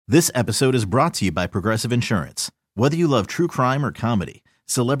This episode is brought to you by Progressive Insurance. Whether you love true crime or comedy,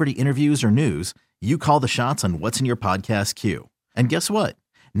 celebrity interviews or news, you call the shots on what's in your podcast queue. And guess what?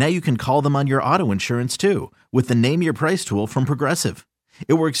 Now you can call them on your auto insurance too with the Name Your Price tool from Progressive.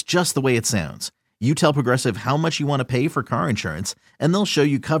 It works just the way it sounds. You tell Progressive how much you want to pay for car insurance, and they'll show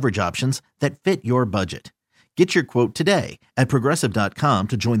you coverage options that fit your budget. Get your quote today at Progressive.com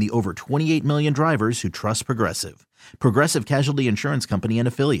to join the over 28 million drivers who trust Progressive. Progressive Casualty Insurance Company and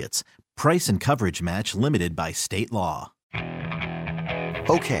Affiliates. Price and coverage match limited by state law.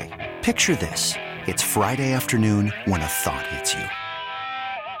 Okay, picture this. It's Friday afternoon when a thought hits you.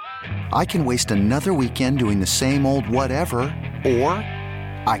 I can waste another weekend doing the same old whatever, or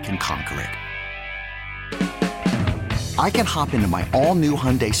I can conquer it. I can hop into my all-new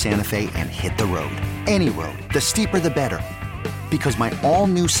Hyundai Santa Fe and hit the road. Any road. The steeper, the better. Because my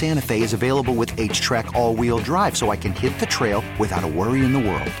all-new Santa Fe is available with H-Track all-wheel drive, so I can hit the trail without a worry in the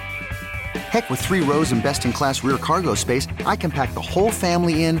world. Heck, with 3 rows and best-in-class rear cargo space, I can pack the whole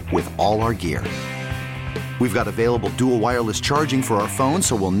family in with all our gear. We've got available dual wireless charging for our phones,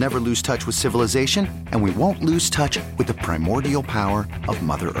 so we'll never lose touch with civilization, and we won't lose touch with the primordial power of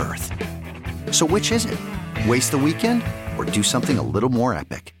Mother Earth. So which is it? Waste the weekend or do something a little more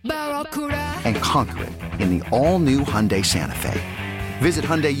epic? And conquer it in the all-new Hyundai Santa Fe. Visit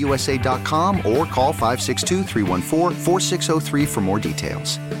HyundaiUSA.com or call 562-314-4603 for more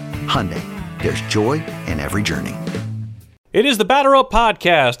details. Hyundai, there's joy in every journey. It is the Batter Up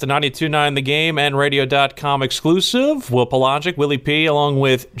Podcast, the 92.9 The Game and Radio.com exclusive. Will Pelagic, Willie P., along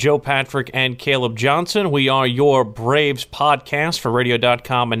with Joe Patrick and Caleb Johnson. We are your Braves podcast for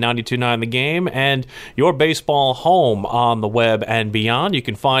Radio.com and 92.9 The Game and your baseball home on the web and beyond. You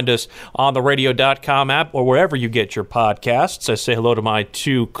can find us on the Radio.com app or wherever you get your podcasts. I say hello to my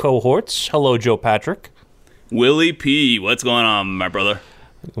 2 cohorts. Hello, Joe Patrick. Willie P., what's going on, my brother?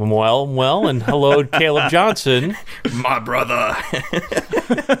 Well, and hello, Caleb Johnson. My brother.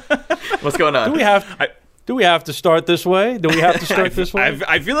 What's going on? Do we have to start this way?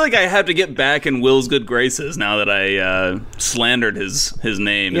 I feel like I have to get back in Will's good graces now that I slandered his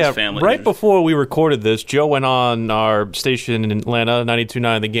name, his family right name. Before we recorded this, Joe went on our station in Atlanta,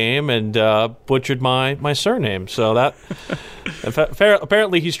 92.9 The Game, and butchered my surname. So that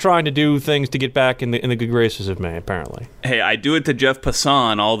apparently he's trying to do things to get back in the good graces of me, apparently. Hey, I do it to Jeff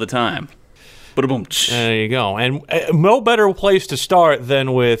Passan all the time. Boom. There you go. And no better place to start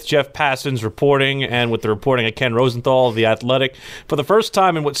than with Jeff Passan's reporting and with the reporting of Ken Rosenthal of The Athletic. For the first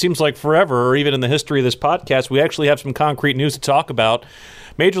time in what seems like forever, or even in the history of this podcast, we actually have some concrete news to talk about.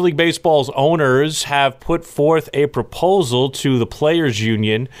 Major League Baseball's owners have put forth a proposal to the Players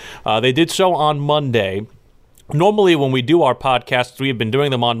Union. They did so on Monday. Normally, when we do our podcasts, we have been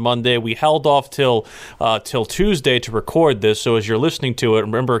doing them on Monday. We held off till Tuesday to record this. So as you're listening to it,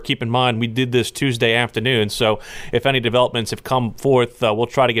 remember, keep in mind, we did this Tuesday afternoon. So if any developments have come forth, we'll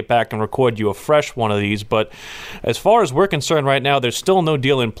try to get back and record you a fresh one of these. But as far as we're concerned right now, there's still no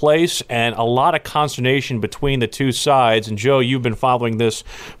deal in place and a lot of consternation between the two sides. And Joe, you've been following this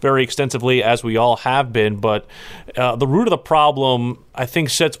very extensively, as we all have been. But the root of the problem, I think,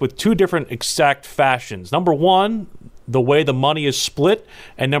 sets with 2 different exact fashions. Number one, the way the money is split,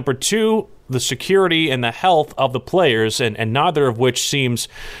 and number 2, the security and the health of the players, and neither of which seems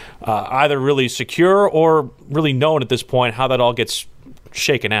either really secure or really known at this point how that all gets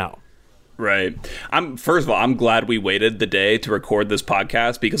shaken out. Right. First of all, I'm glad we waited the day to record this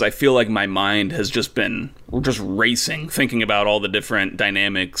podcast because I feel like my mind has just been racing, thinking about all the different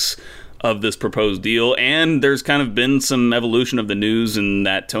dynamics of this proposed deal, and there's kind of been some evolution of the news, and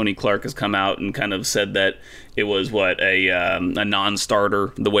that Tony Clark has come out and kind of said that it was a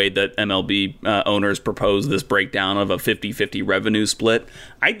non-starter, the way that MLB owners proposed this breakdown of a 50-50 revenue split.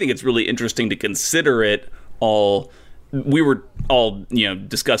 I think it's really interesting to consider it all. We were all,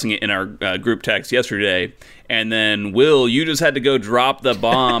 discussing it in our group text yesterday, and then, Will, you just had to go drop the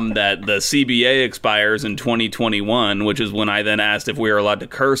bomb that the CBA expires in 2021, which is when I then asked if we were allowed to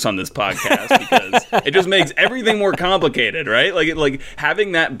curse on this podcast, because it just makes everything more complicated, right? Like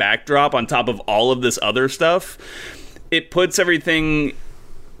having that backdrop on top of all of this other stuff, it puts everything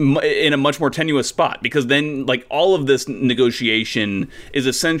in a much more tenuous spot, because then all of this negotiation is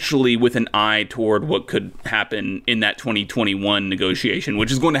essentially with an eye toward what could happen in that 2021 negotiation,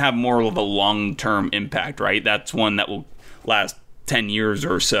 which is going to have more of a long-term impact, right? That's one that will last 10 years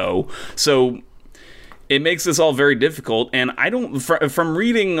or so. So it makes this all very difficult. And I don't, from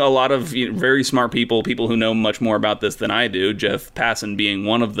reading a lot of very smart people who know much more about this than I do, Jeff Passan being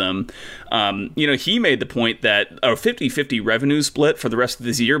one of them, he made the point that a 50-50 revenue split for the rest of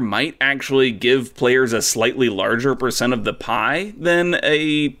this year might actually give players a slightly larger percent of the pie than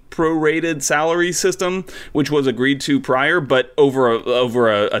a prorated salary system, which was agreed to prior, but over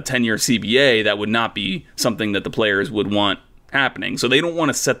a 10-year CBA, that would not be something that the players would want happening. So they don't want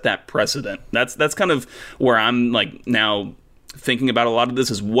to set that precedent. That's kind of where I'm like now thinking about a lot of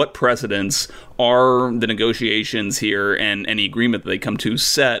this, is what precedents are the negotiations here and any agreement that they come to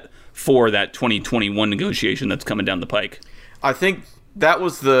set for that 2021 negotiation that's coming down the pike. I think that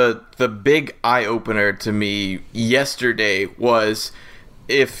was the big eye-opener to me yesterday, was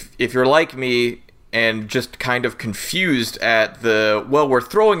if you're like me and just kind of confused at we're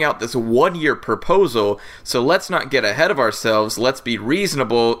throwing out this 1-year proposal, so let's not get ahead of ourselves. Let's be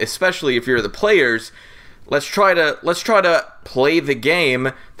reasonable, especially if you're the players. Let's try to play the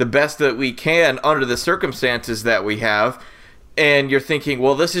game the best that we can under the circumstances that we have. And you're thinking,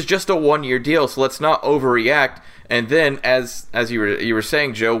 well, this is just a 1-year deal, so let's not overreact. And then, as you were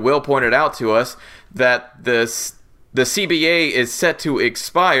saying, Joe, Will pointed out to us that the CBA is set to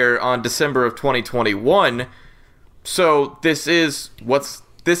expire on December of 2021. So this is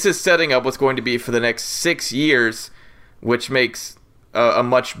setting up what's going to be for the next 6 years, which makes a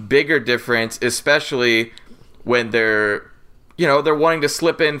much bigger difference, especially when they're wanting to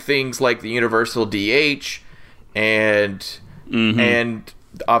slip in things like the universal DH and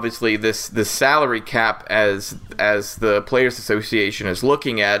obviously this salary cap as the Players Association is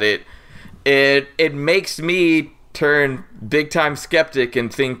looking at it. It makes me turn big time skeptic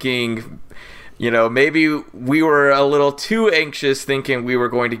and thinking, maybe we were a little too anxious thinking we were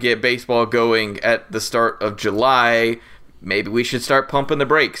going to get baseball going at the start of July. Maybe we should start pumping the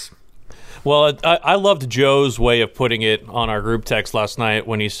brakes. Well, I loved Joe's way of putting it on our group text last night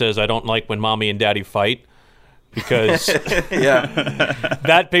when he says, "I don't like when mommy and daddy fight," because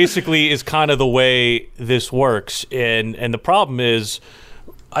that basically is kind of the way this works. And the problem is,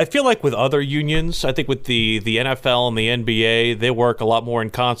 I feel like with other unions, I think with the NFL and the NBA, they work a lot more in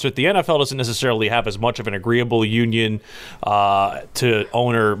concert. The NFL doesn't necessarily have as much of an agreeable union to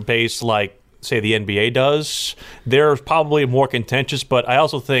owner base like, say, the NBA does. They're probably more contentious, but I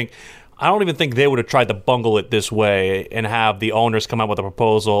don't even think they would have tried to bungle it this way and have the owners come out with a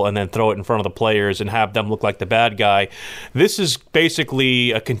proposal and then throw it in front of the players and have them look like the bad guy. This is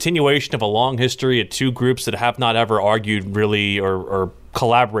basically a continuation of a long history of two groups that have not ever argued really or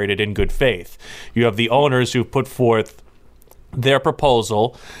collaborated in good faith. You have the owners who put forth their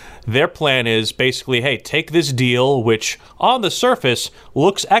proposal. Their plan is basically, hey, take this deal, which on the surface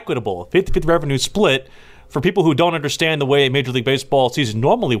looks equitable, 50-50 revenue split, for people who don't understand the way a Major League Baseball season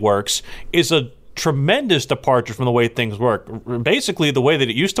normally works, is a tremendous departure from the way things work. Basically, the way that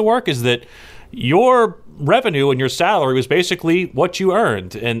it used to work is that your revenue and your salary was basically what you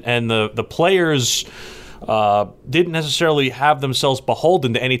earned, and the players didn't necessarily have themselves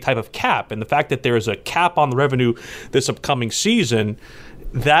beholden to any type of cap. And the fact that there is a cap on the revenue this upcoming season,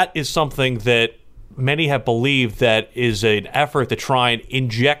 that is something that many have believed that is an effort to try and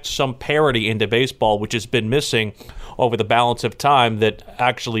inject some parity into baseball, which has been missing over the balance of time that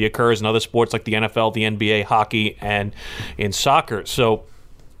actually occurs in other sports like the NFL, the NBA, hockey, and in soccer. So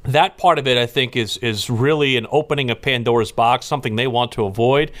that part of it, I think, is really an opening of Pandora's box, something they want to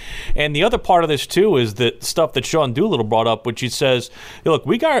avoid. And the other part of this, too, is the stuff that Sean Doolittle brought up, which he says, look,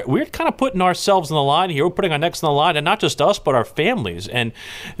 we're kind of putting ourselves on the line here. We're putting our necks on the line, and not just us, but our families. And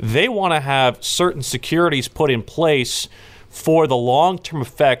they want to have certain securities put in place for the long-term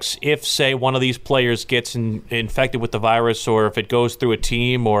effects if, say, one of these players gets infected with the virus, or if it goes through a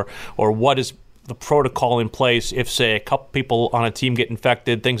team, or what is the protocol in place if, say, a couple people on a team get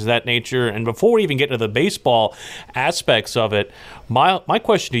infected, things of that nature. And before we even get into the baseball aspects of it, my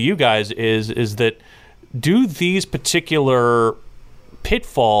question to you guys is that, do these particular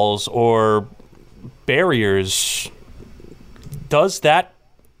pitfalls or barriers, does that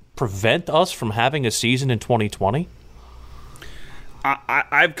prevent us from having a season in 2020?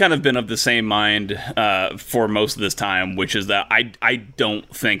 I've kind of been of the same mind for most of this time, which is that I don't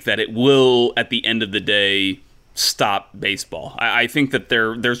think that it will, at the end of the day, stop baseball. I think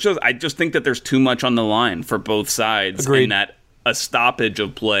that I just think that there's too much on the line for both sides. Agreed. And that a stoppage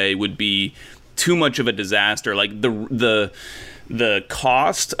of play would be too much of a disaster. Like the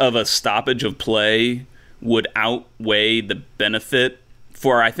cost of a stoppage of play would outweigh the benefit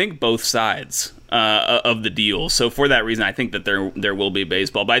for I think both sides of the deal. So for that reason, I think that there will be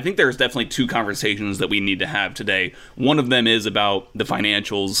baseball. But I think there's definitely two conversations that we need to have today. One of them is about the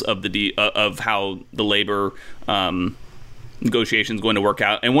financials of of how the labor negotiation is going to work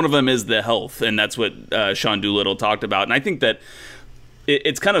out, and one of them is the health, and that's what Sean Doolittle talked about. And I think that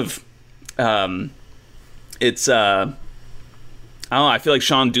it's kind of I don't know, I feel like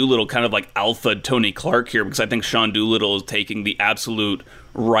Sean Doolittle kind of like alpha Tony Clark here, because I think Sean Doolittle is taking the absolute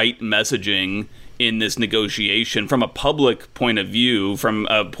right messaging in this negotiation from a public point of view, from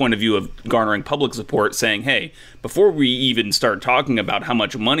a point of view of garnering public support, saying, hey, before we even start talking about how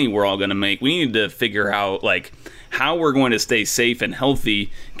much money we're all going to make, we need to figure out like how we're going to stay safe and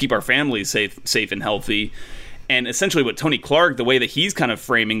healthy, keep our families safe and healthy. And essentially what Tony Clark, the way that he's kind of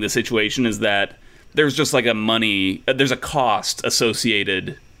framing the situation is that there's just like there's a cost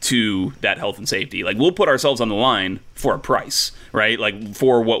associated to that health and safety. Like, we'll put ourselves on the line for a price, right? Like,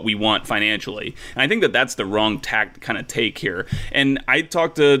 for what we want financially. And I think that that's the wrong tact to kind of take here. And I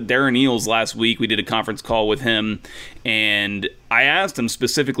talked to Darren Eales last week. We did a conference call with him, and I asked him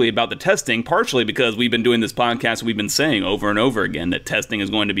specifically about the testing, partially because we've been doing this podcast and we've been saying over and over again that testing is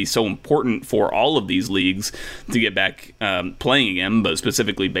going to be so important for all of these leagues to get back playing again, but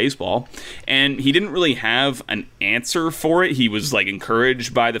specifically baseball. And he didn't really have an answer for it. He was like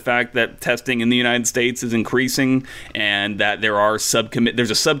encouraged by the fact that testing in the United States is increasing, and that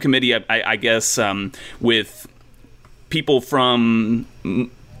there's a subcommittee, I guess, with people from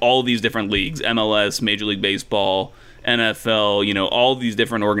all these different leagues, MLS, Major League Baseball, NFL, all these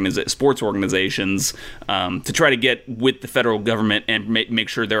different sports organizations, to try to get with the federal government and make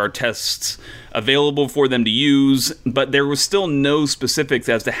sure there are tests available for them to use. But there was still no specifics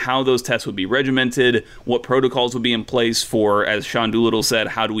as to how those tests would be regimented, what protocols would be in place for, as Sean Doolittle said,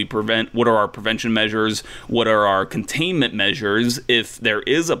 how do we prevent, what are our prevention measures, what are our containment measures if there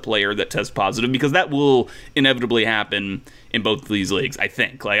is a player that tests positive, because that will inevitably happen in both of these leagues, I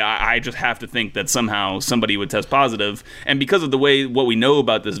think. Like, I just have to think that somehow somebody would test positive, and because of what we know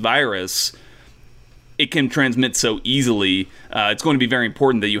about this virus, it can transmit so easily. It's going to be very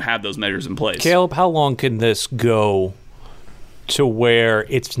important that you have those measures in place. Caleb, how long can this go to where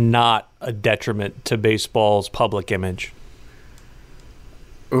it's not a detriment to baseball's public image?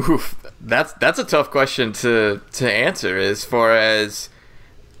 Oof, that's a tough question to answer. As far as,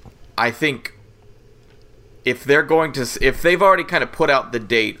 I think, if they've already kind of put out the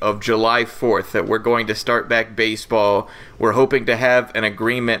date of July 4th that we're going to start back baseball, we're hoping to have an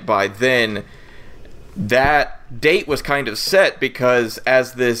agreement by then. That date was kind of set because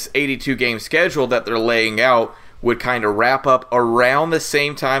as this 82-game schedule that they're laying out would kind of wrap up around the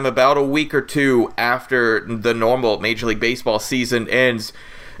same time, about a week or two after the normal Major League Baseball season ends.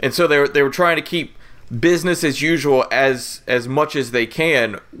 And so they were trying to keep business as usual as much as they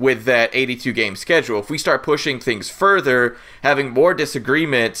can with that 82-game schedule. If we start pushing things further, having more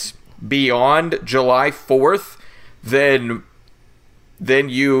disagreements beyond July 4th, then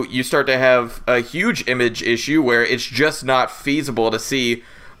you start to have a huge image issue where it's just not feasible to see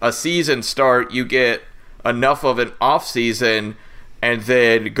a season start. You get enough of an off season and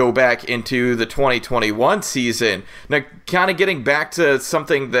then go back into the 2021 season. Now, kind of getting back to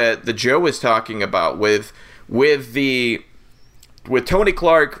something that the Joe was talking about with Tony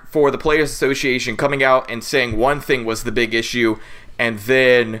Clark for the Players Association coming out and saying one thing was the big issue, and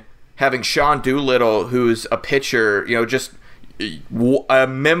then having Sean Doolittle, who's a pitcher, just a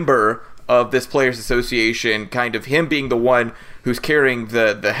member of this Players Association, kind of him being the one who's carrying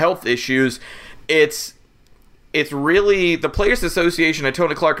the health issues. It's really, the Players Association and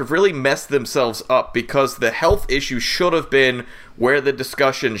Tony Clark have really messed themselves up, because the health issue should have been where the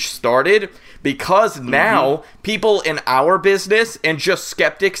discussion started, because now people in our business and just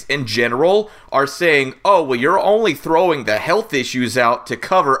skeptics in general are saying, oh, well, you're only throwing the health issues out to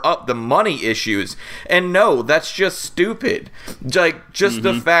cover up the money issues. And no, that's just stupid. Like, just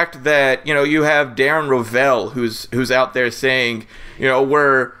the fact that, you have Darren Rovell who's out there saying,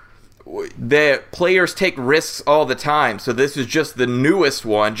 that players take risks all the time, so this is just the newest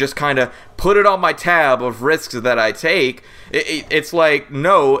one. Just kind of put it on my tab of risks that I take. It's like,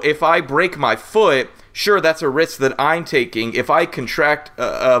 no, if I break my foot, sure, that's a risk that I'm taking. If I contract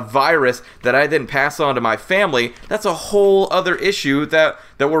a virus that I then pass on to my family, that's a whole other issue that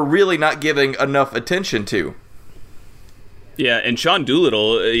we're really not giving enough attention to. Yeah, and Sean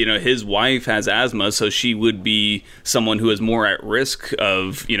Doolittle, his wife has asthma, so she would be someone who is more at risk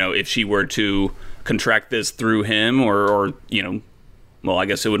of, if she were to contract this through him or I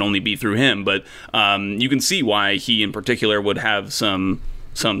guess it would only be through him, but you can see why he in particular would have some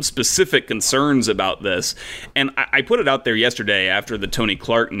some specific concerns about this. And I put it out there yesterday after the Tony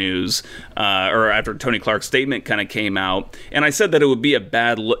Clark news, or after Tony Clark's statement kind of came out. And I said that it would be a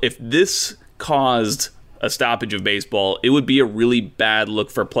bad look if this caused a stoppage of baseball. It would be a really bad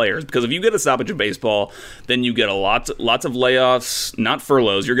look for players, because if you get a stoppage of baseball, then you get lots of layoffs, not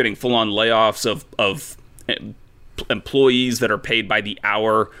furloughs. You're getting full on layoffs of employees that are paid by the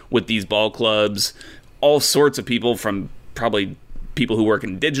hour with these ball clubs, all sorts of people, from probably people who work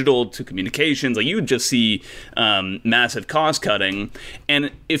in digital to communications. Like, you would just see massive cost cutting.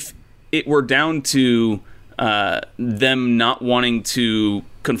 And if it were down to them not wanting to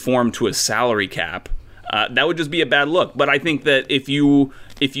conform to a salary cap, that would just be a bad look. But I think that if you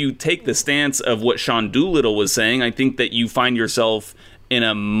take the stance of what Sean Doolittle was saying, I think that you find yourself in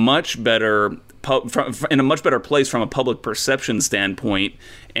a much better place from a public perception standpoint.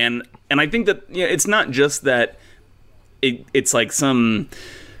 And I think that it's not just that it's like some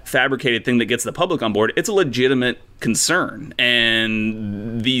fabricated thing that gets the public on board. It's a legitimate concern,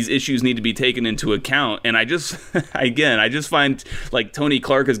 and these issues need to be taken into account. And I just find like Tony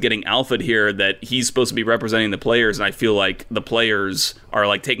Clark is getting alpha here, that he's supposed to be representing the players, and I feel like the players are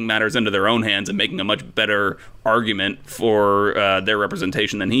like taking matters into their own hands and making a much better argument for their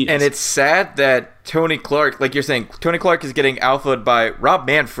representation than he is. And it's sad that Tony Clark, like you're saying, Tony Clark is getting alphaed by Rob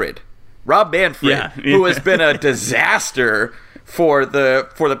Manfred, who has been a disaster for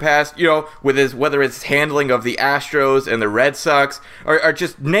the past, with his, whether it's handling of the Astros and the Red Sox, or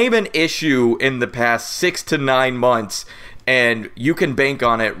just name an issue in the past 6 to 9 months, and you can bank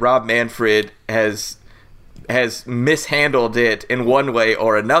on it. Rob Manfred has mishandled it in one way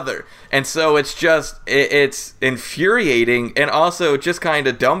or another. And so it's infuriating, and also just kind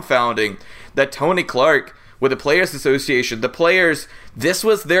of dumbfounding that Tony Clark, with the Players Association, the players, this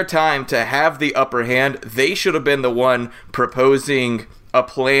was their time to have the upper hand. They should have been the one proposing a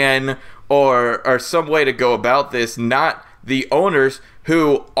plan or some way to go about this, not the owners,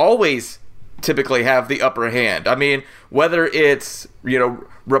 who always typically have the upper hand. I mean, whether it's,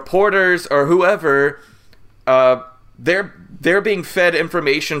 reporters or whoever, they're being fed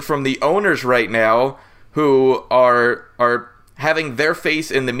information from the owners right now, who are having their face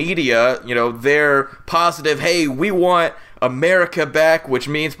in the media. They're positive, hey, we want America back, which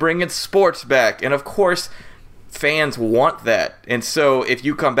means bringing sports back. And of course, fans want that. And so if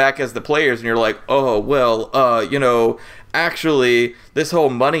you come back as the players and you're like, oh, well, actually, this whole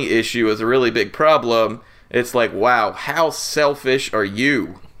money issue is a really big problem, it's like, wow, how selfish are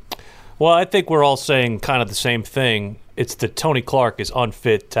you? Well, I think we're all saying kind of the same thing. It's that Tony Clark is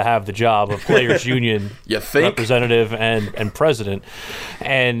unfit to have the job of Players Union representative and president.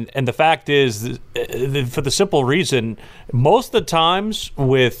 And the fact is, for the simple reason, most of the times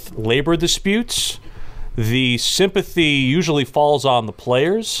with labor disputes, the sympathy usually falls on the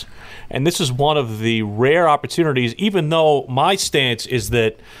players. And this is one of the rare opportunities, even though my stance is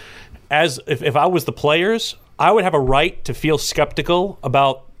that if I was the players, I would have a right to feel skeptical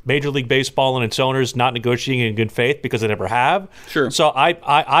about Major League Baseball and its owners not negotiating in good faith, because they never have. Sure. So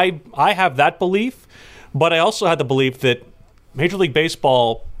I have that belief, but I also had the belief that Major League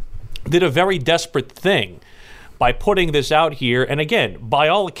Baseball did a very desperate thing by putting this out here. And again, by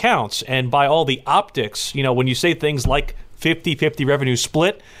all accounts and by all the optics, when you say things like 50-50 revenue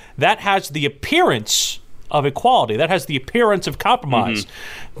split, that has the appearance of equality. That has the appearance of compromise.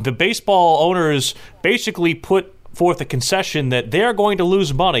 Mm-hmm. The baseball owners basically put forth a concession that they're going to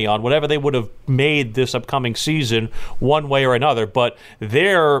lose money on whatever they would have made this upcoming season one way or another, but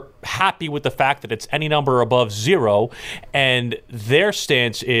they're happy with the fact that it's any number above zero, and their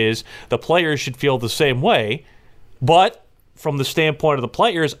stance is the players should feel the same way. But from the standpoint of the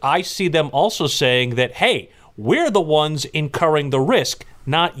players, I see them also saying that, hey, we're the ones incurring the risk,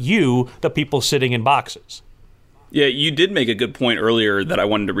 not you, the people sitting in boxes. Yeah, you did make a good point earlier that I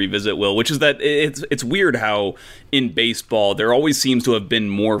wanted to revisit, Will, which is that it's weird how in baseball there always seems to have been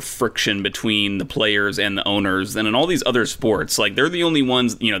more friction between the players and the owners than in all these other sports. Like, they're the only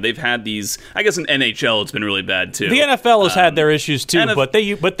ones, they've had these. I guess in NHL it's been really bad too. The NFL has had their issues too, but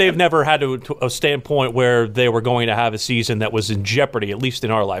they've never had to a standpoint where they were going to have a season that was in jeopardy, at least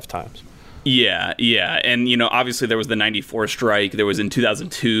in our lifetimes. Yeah. And, obviously there was the 94 strike. There was in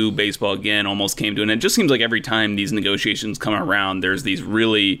 2002, baseball again almost came to an end. It just seems like every time these negotiations come around, there's these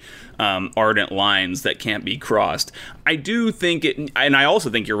really ardent lines that can't be crossed. I do think and I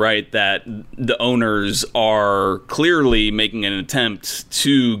also think you're right that the owners are clearly making an attempt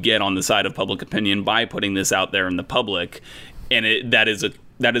to get on the side of public opinion by putting this out there in the public. And that is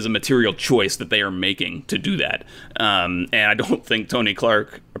a material choice that they are making to do that. And I don't think Tony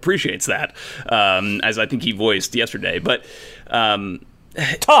Clark appreciates that, as I think he voiced yesterday. But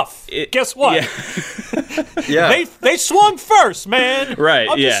Tough. Guess what? Yeah. They swung first, man. Right,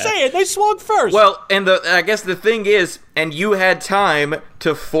 I'm just saying, they swung first. Well, and I guess the thing is, and you had time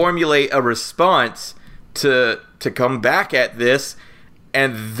to formulate a response to come back at this,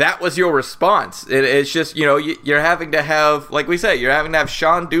 and that was your response. It's just, you're having to have, like we said, you're having to have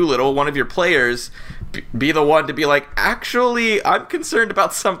Sean Doolittle, one of your players, be the one to be like, actually, I'm concerned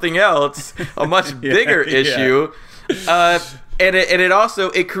about something else, a much bigger issue. And it also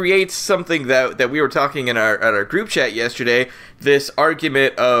creates something that we were talking in our group chat yesterday, this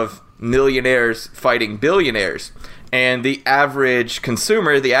argument of millionaires fighting billionaires. And the average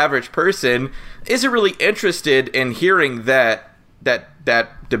consumer, the average person, isn't really interested in hearing that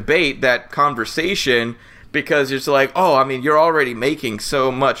debate, that conversation, because it's like, oh, I mean, you're already making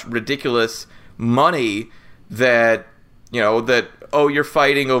so much ridiculous money that, you're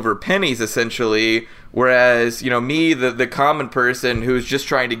fighting over pennies, essentially. Whereas, me, the common person who's just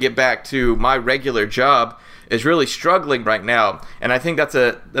trying to get back to my regular job, is really struggling right now. And I think it's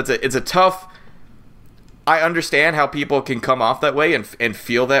a tough. I understand how people can come off that way and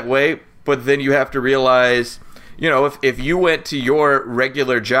feel that way, but then you have to realize, if you went to your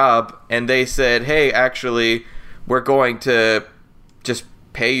regular job and they said, hey, actually, we're going to just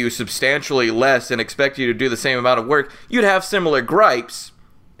pay you substantially less and expect you to do the same amount of work, you'd have similar gripes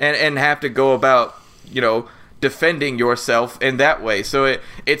and have to go about defending yourself in that way. So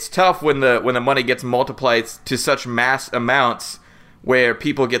it's tough when the money gets multiplied to such mass amounts where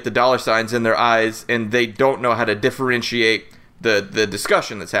people get the dollar signs in their eyes and they don't know how to differentiate the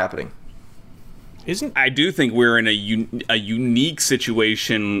discussion that's happening. I do think we're in a unique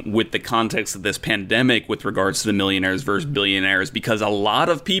situation with the context of this pandemic with regards to the millionaires versus billionaires, because a lot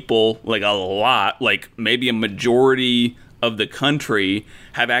of people, like maybe a majority of the country,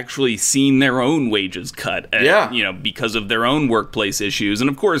 have actually seen their own wages cut, because of their own workplace issues. And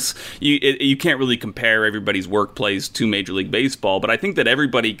of course, you can't really compare everybody's workplace to Major League Baseball, but I think that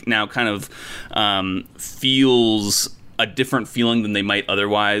everybody now kind of feels a different feeling than they might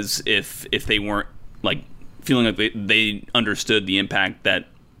otherwise if they weren't feeling like they understood the impact that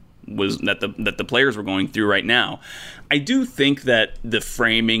the players were going through right now. I do think that the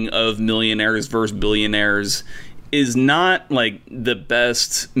framing of millionaires versus billionaires is not the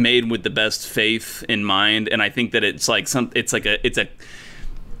best, made with the best faith in mind, and I think that it's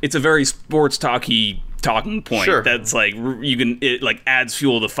a very sports talky talking point. Sure. That's it adds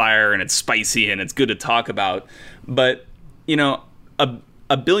fuel to the fire, and it's spicy and it's good to talk about. But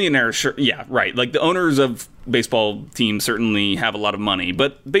a billionaire, sure, yeah, right. The owners of baseball teams certainly have a lot of money,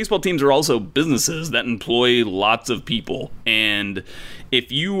 but baseball teams are also businesses that employ lots of people. And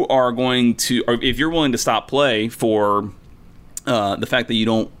if you are going to, or if you're willing to stop play for the fact that you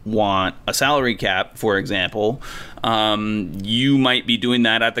don't want a salary cap, for example, you might be doing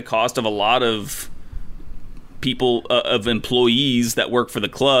that at the cost of a lot of people, of employees that work for the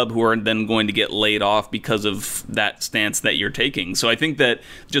club, who are then going to get laid off because of that stance that you're taking. So I think that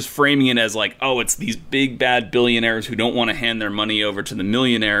just framing it as it's these big bad billionaires who don't want to hand their money over to the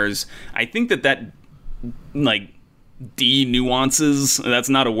millionaires, I think that de-nuances, that's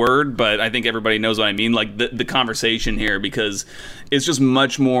not a word, but I think everybody knows what I mean, the conversation here, because it's just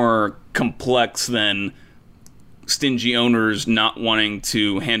much more complex than stingy owners not wanting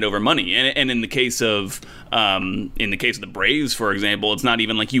to hand over money. And in the case of the Braves, for example, it's not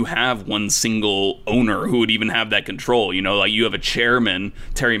even like you have one single owner who would even have that control. You have a chairman,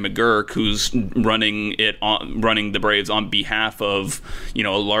 Terry McGuirk, who's running the Braves on behalf of a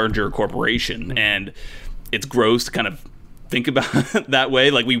larger corporation. And it's gross to kind of think about it that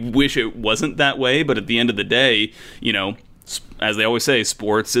way. We wish it wasn't that way, but at the end of the day, as they always say,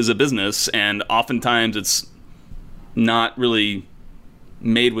 sports is a business, and oftentimes it's not really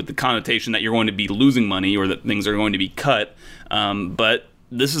made with the connotation that you're going to be losing money or that things are going to be cut. But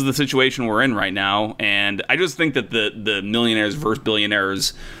this is the situation we're in right now, and I just think that the millionaires versus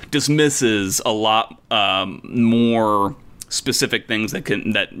billionaires dismisses a lot more specific things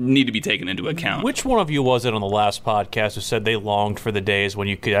that need to be taken into account. Which one of you was it on the last podcast who said they longed for the days when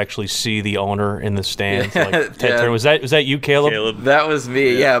you could actually see the owner in the stands? Ted Turner. Was that you, Caleb? That was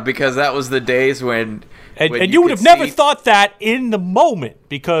me. Yeah, because that was the days when. And you would have never thought that in the moment,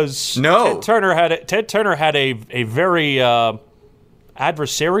 because Ted Turner had a very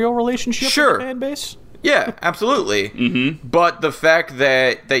adversarial relationship with the fan base. Yeah, absolutely. Mm-hmm. But the fact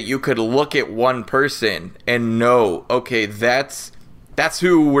that you could look at one person and know, okay, that's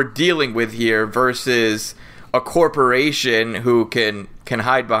who we're dealing with here, versus a corporation who can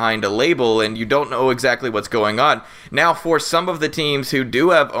hide behind a label and you don't know exactly what's going on. Now, for some of the teams who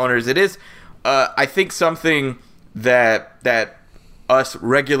do have owners, it is, I think, something that us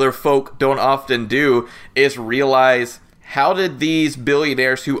regular folk don't often do, is realize, how did these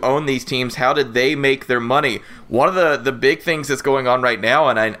billionaires who own these teams, how did they make their money? One of the big things that's going on right now,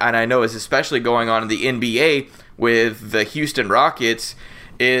 and I know is especially going on in the NBA with the Houston Rockets,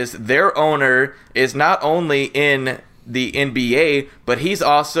 is their owner is not only in the NBA, but he's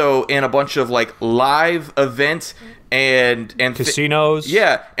also in a bunch of like live events and casinos.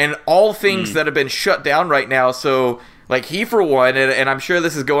 And all things that have been shut down right now. So like he, for one, and I'm sure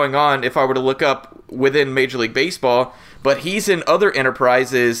this is going on if I were to look up within Major League Baseball, but he's in other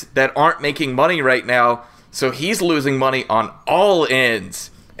enterprises that aren't making money right now. So he's losing money on all ends.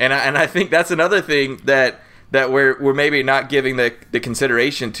 And I think that's another thing that we're maybe not giving the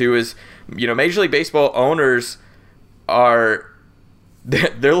consideration to is, Major League Baseball owners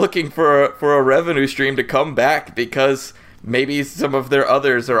they're looking for a revenue stream to come back because maybe some of their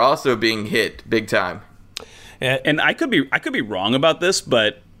others are also being hit big time. And I could be wrong about this,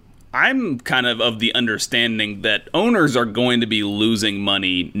 but I'm kind of the understanding that owners are going to be losing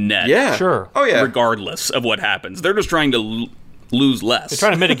money net. Yeah, sure. Oh yeah, regardless of what happens, they're just trying to lose less. They're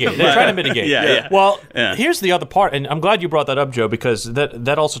trying to mitigate. Yeah. Well, here's the other part, and I'm glad you brought that up, Joe, because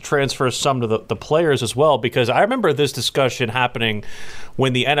that also transfers some to the players as well, because I remember this discussion happening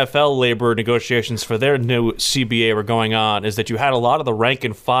when the NFL labor negotiations for their new CBA were going on, is that you had a lot of the rank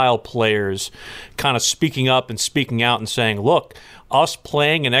and file players kind of speaking up and speaking out and saying, look, us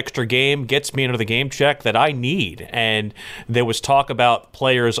playing an extra game gets me another game check that I need. And there was talk about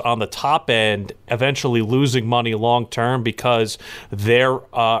players on the top end eventually losing money long term because their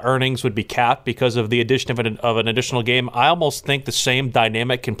earnings would be capped because of the addition of an additional game. I almost think the same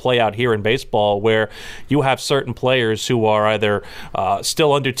dynamic can play out here in baseball, where you have certain players who are either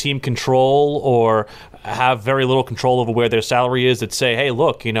still under team control or have very little control over where their salary is, that say, hey,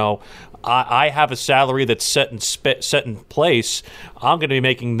 look, I have a salary that's set in place. I'm going to be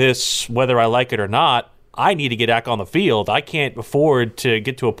making this whether I like it or not. I need to get back on the field. I can't afford to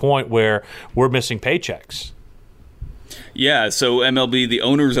get to a point where we're missing paychecks. Yeah, so MLB, the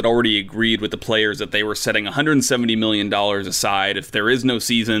owners had already agreed with the players that they were setting $170 million aside. If there is no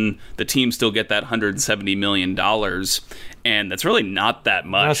season, the team still get that $170 million. And that's really not that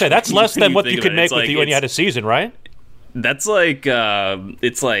much. I say that's less than what you could make when you had a season, right? That's like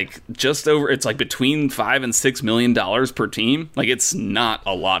it's like just over. It's like between $5 and $6 million per team. Like, it's not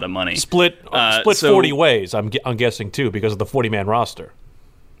a lot of money. Split 40 ways. I'm guessing too, because of the 40-man roster.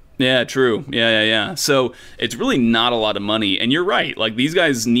 Yeah, true. Yeah. So it's really not a lot of money. And you're right. Like, these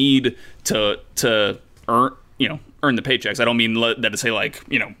guys need to earn the paychecks. I don't mean that to say like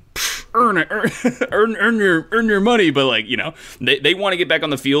earn your money, but like they want to get back on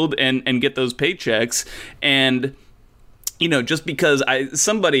the field and get those paychecks. And just because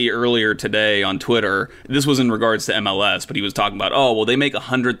somebody earlier today on Twitter, this was in regards to MLS, but he was talking about, oh, well, they make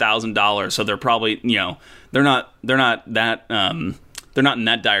 $100,000, so they're probably, they're not in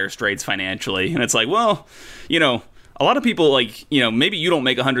that dire straits financially. And it's like, well, a lot of people, like, maybe you don't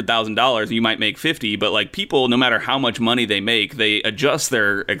make $100,000, you might make 50, but like, people, no matter how much money they make, they adjust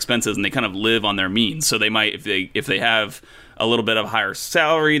their expenses and they kind of live on their means. So they might, if they have a little bit of higher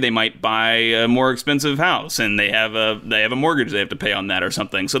salary, they might buy a more expensive house, and they have a mortgage they have to pay on that or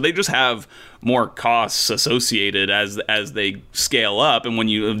something. So they just have more costs associated as they scale up. And when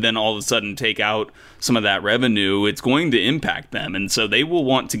you then all of a sudden take out some of that revenue, it's going to impact them. And so they will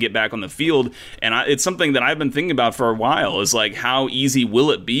want to get back on the field. And it's something that I've been thinking about for a while, is like, how easy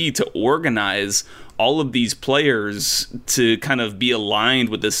will it be to organize all of these players to kind of be aligned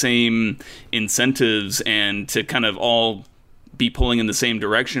with the same incentives and to kind of all be pulling in the same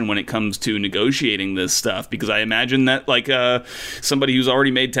direction when it comes to negotiating this stuff? Because I imagine that like somebody who's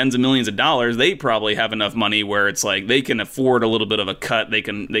already made tens of millions of dollars, they probably have enough money where it's like they can afford a little bit of a cut. They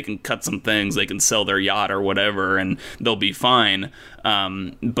can cut some things. They can sell their yacht or whatever, and they'll be fine.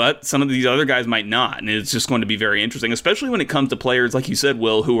 But some of these other guys might not, and it's just going to be very interesting, especially when it comes to players like you said,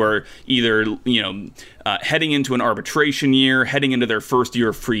 Will, who are either heading into an arbitration year, heading into their first year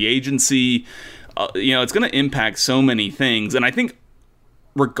of free agency. It's going to impact so many things. And I think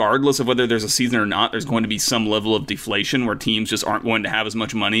regardless of whether there's a season or not, there's going to be some level of deflation where teams just aren't going to have as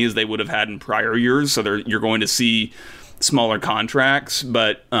much money as they would have had in prior years. So you're going to see smaller contracts.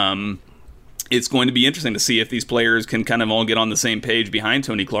 But it's going to be interesting to see if these players can kind of all get on the same page behind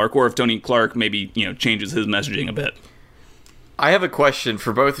Tony Clark, or if Tony Clark maybe changes his messaging a bit. I have a question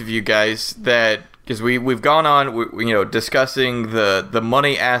for both of you guys, that because we've gone on discussing the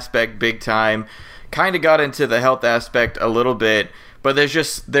money aspect big time, kind of got into the health aspect a little bit, but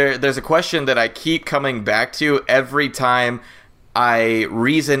there's a question that I keep coming back to every time I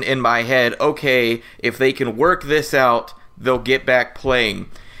reason in my head, okay, if they can work this out, they'll get back playing.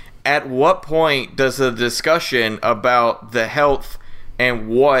 At what point does the discussion about the health and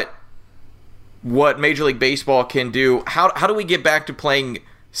what Major League Baseball can do, how do we get back to playing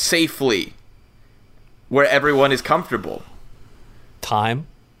safely where everyone is comfortable? Time.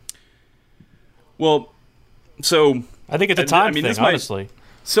 Well, so I think it's a time thing, honestly.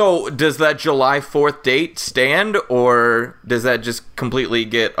 So does that July 4th date stand, or does that just completely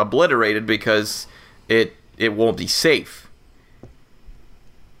get obliterated because it won't be safe?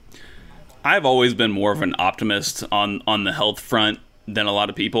 I've always been more of an optimist on the health front than a lot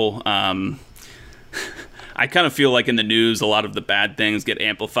of people. I kind of feel like in the news, a lot of the bad things get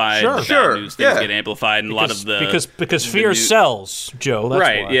amplified. Sure, the bad news things get amplified, and a lot of the because fear sells, Joe. That's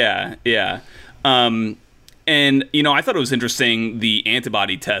right? Why. Yeah. And, I thought it was interesting, the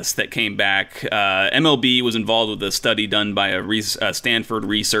antibody test that came back. MLB was involved with a study done by a Stanford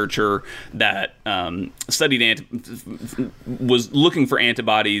researcher that was looking for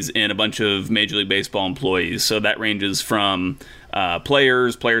antibodies in a bunch of Major League Baseball employees. So that ranges from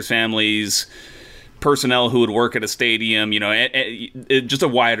players, families, personnel who would work at a stadium, just a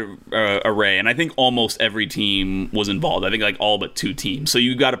wide array. And I think almost every team was involved. I think like all but 2 teams. So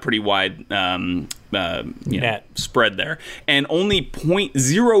you got a pretty wide spread there. And only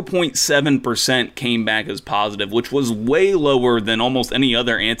 0.7% came back as positive, which was way lower than almost any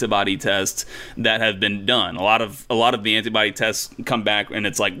other antibody tests that have been done. A lot of the antibody tests come back and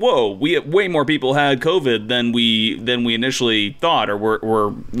it's like, whoa, way more people had COVID than we initially thought, or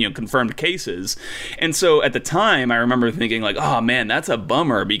were confirmed cases. And so at the time, I remember thinking like, oh man, that's a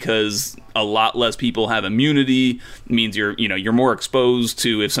bummer, because a lot less people have immunity. It means you're more exposed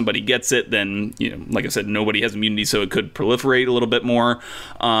to, if somebody gets it, then like I said, nobody has immunity, so it could proliferate a little bit more.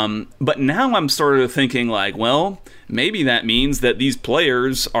 But now I'm sort of thinking like, well, maybe that means that these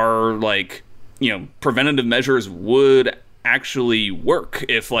players are like, preventative measures would actually work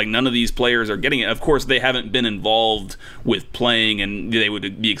if like none of these players are getting it. Of course, they haven't been involved with playing, and they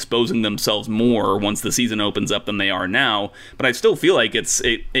would be exposing themselves more once the season opens up than they are now. But I still feel like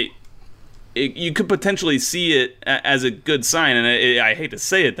you could potentially see it as a good sign, and I hate to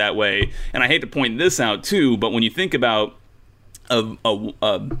say it that way, and I hate to point this out too, but when you think about a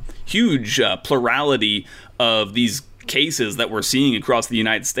huge plurality of these cases that we're seeing across the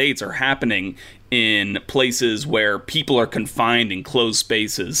United States are happening in places where people are confined in closed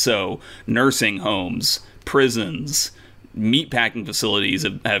spaces, so nursing homes, prisons, meatpacking facilities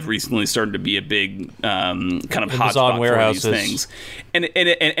have recently started to be a big kind of hotspot for these things,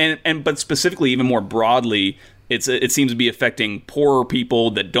 and but specifically, even more broadly, it seems to be affecting poorer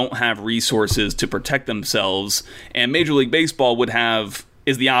people that don't have resources to protect themselves. And Major League Baseball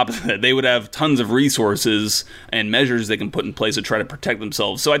is the opposite. They would have tons of resources and measures they can put in place to try to protect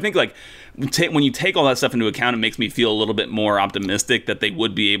themselves. So I think like when you take all that stuff into account, it makes me feel a little bit more optimistic that they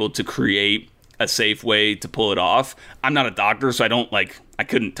would be able to create a safe way to pull it off. I'm not a doctor, so I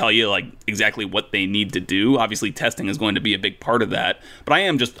couldn't tell you like exactly what they need to do. Obviously, testing is going to be a big part of that, but I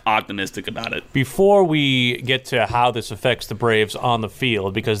am just optimistic about it. Before we get to how this affects the Braves on the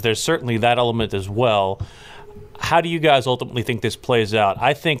field, because there's certainly that element as well, how do you guys ultimately think this plays out?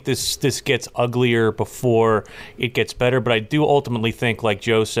 I think this gets uglier before it gets better, but I do ultimately think, like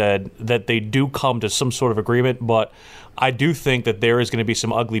Joe said, that they do come to some sort of agreement, but I do think that there is going to be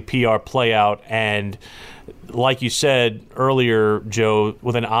some ugly PR play out, and like you said earlier, Joe,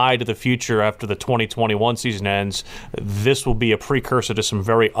 with an eye to the future after the 2021 season ends, this will be a precursor to some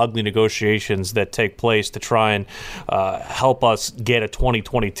very ugly negotiations that take place to try and help us get a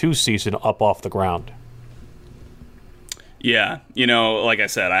 2022 season up off the ground. Yeah, like I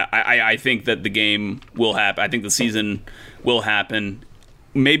said, I think that the game will happen. I think the season will happen.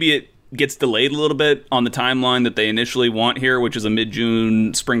 Maybe it gets delayed a little bit on the timeline that they initially want here, which is a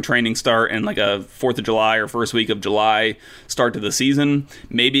mid-June spring training start and like a 4th of July or first week of July start to the season.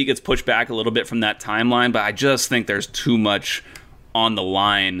 Maybe it gets pushed back a little bit from that timeline, but I just think there's too much on the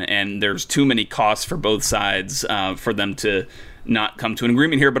line, and there's too many costs for both sides for them to not come to an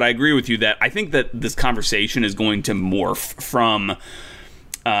agreement here. But I agree with you that I think that this conversation is going to morph from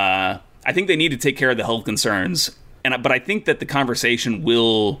I think they need to take care of the health concerns, but I think that the conversation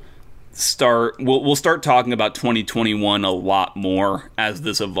will start we'll start talking about 2021 a lot more as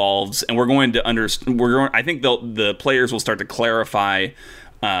this evolves, and we're going to I think the players will start to clarify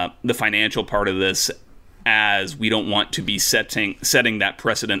the financial part of this, as we don't want to be setting that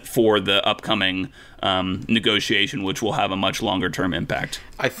precedent for the upcoming negotiation, which will have a much longer term impact.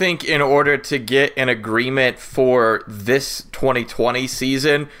 I think in order to get an agreement for this 2020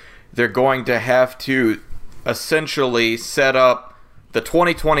 season, they're going to have to essentially set up the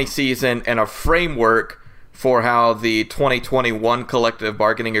 2020 season and a framework for how the 2021 collective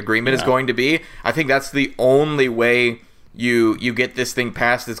bargaining agreement is going to be. I think that's the only way you get this thing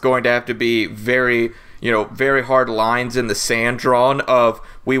passed. It's going to have to be very hard lines in the sand drawn of,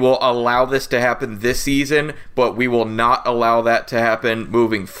 we will allow this to happen this season, but we will not allow that to happen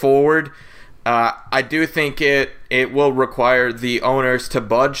moving forward. I do think it will require the owners to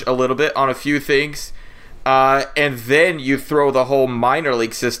budge a little bit on a few things. And then you throw the whole minor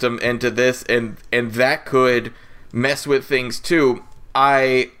league system into this, and that could mess with things too.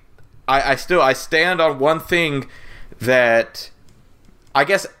 I stand on one thing, that I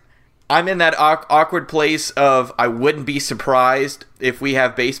guess I'm in that awkward place of, I wouldn't be surprised if we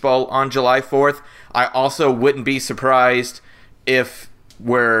have baseball on July 4th. I also wouldn't be surprised if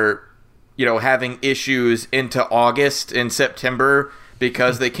we're having issues into August and September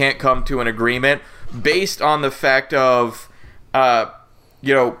because they can't come to an agreement, based on the fact of,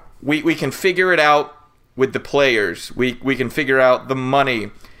 we can figure it out with the players. We can figure out the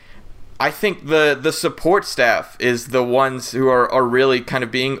money. I think the support staff is the ones who are really kind of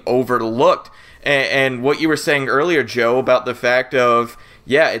being overlooked. And what you were saying earlier, Joe, about the fact of,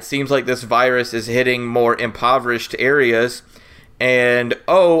 it seems like this virus is hitting more impoverished areas. And,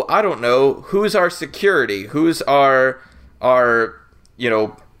 I don't know, who's our security? Who's our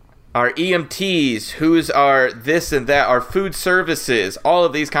EMTs, who's our this and that, our food services, all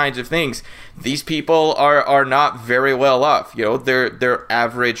of these kinds of things. These people are not very well off. They're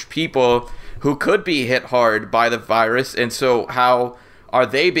average people who could be hit hard by the virus. And so how are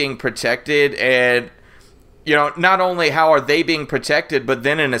they being protected? And, not only how are they being protected, but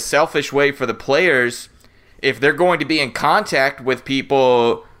then in a selfish way for the players, if they're going to be in contact with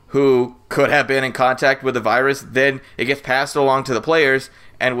people who could have been in contact with the virus, then it gets passed along to the players,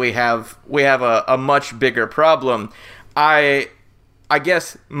 and we have a much bigger problem. I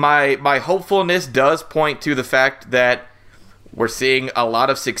guess my hopefulness does point to the fact that we're seeing a lot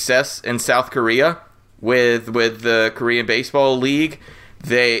of success in South Korea with the Korean Baseball League.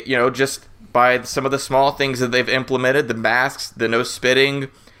 They, just by some of the small things that they've implemented, the masks, the no spitting,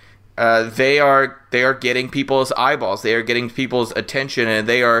 they are getting people's eyeballs. They are getting people's attention, and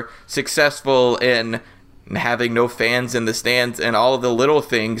they are successful in having no fans in the stands and all of the little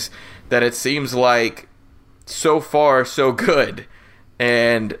things that it seems like so far so good.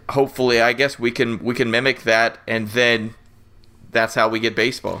 And hopefully, I guess we can mimic that, and then that's how we get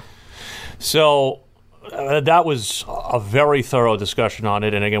baseball. So that was a very thorough discussion on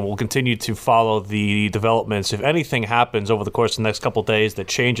it, and again, we'll continue to follow the developments. If anything happens over the course of the next couple of days that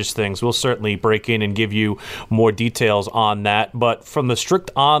changes things, we'll certainly break in and give you more details on that. But from the strict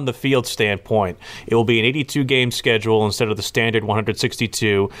on-the-field standpoint, it will be an 82-game schedule instead of the standard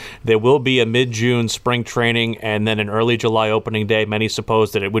 162. There will be a mid-June spring training and then an early July opening day. Many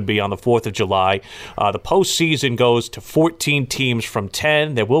suppose that it would be on the 4th of July. The postseason goes to 14 teams from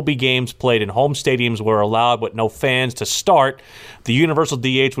 10. There will be games played in home stadiums were allowed with no fans to start, the universal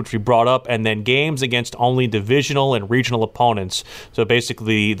DH, which we brought up, and then games against only divisional and regional opponents. So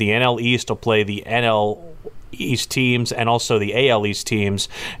basically, the NL East will play the NL East teams and also the AL East teams,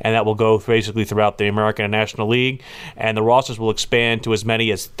 and that will go basically throughout the American National League. And the rosters will expand to as many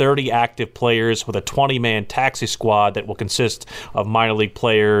as 30 active players with a 20-man taxi squad that will consist of minor league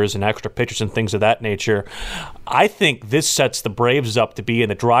players and extra pitchers and things of that nature. I think this sets the Braves up to be in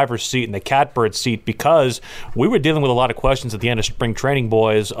the driver's seat and the catbird seat, because we were dealing with a lot of questions at the end of spring training,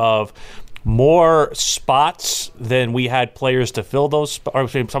 boys, of more spots than we had players to fill those.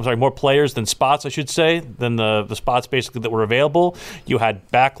 More players than spots, I should say, than the spots basically that were available. You had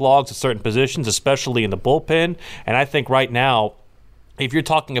backlogs at certain positions, especially in the bullpen. And I think right now, if you're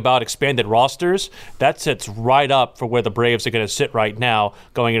talking about expanded rosters, that sits right up for where the Braves are going to sit right now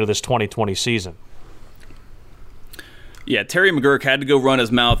going into this 2020 season. Yeah, Terry McGuirk had to go run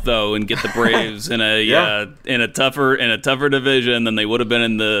his mouth though and get the Braves in a tougher division than they would have been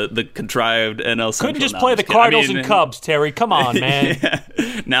in the contrived NL Central. Couldn't just play the Cardinals and Cubs, Terry. Come on, man.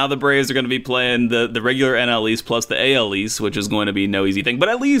 Yeah. Now the Braves are going to be playing the regular NL East plus the AL East, which is going to be no easy thing. But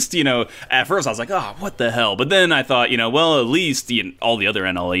at least, at first I was like, oh, what the hell? But then I thought, well, at least all the other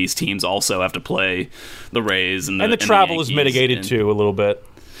NL East teams also have to play the Rays and the travel is mitigated too a little bit.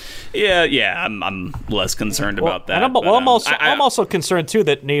 Yeah, I'm less concerned about that. And I'm also concerned too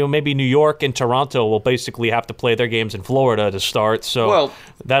that maybe New York and Toronto will basically have to play their games in Florida to start. So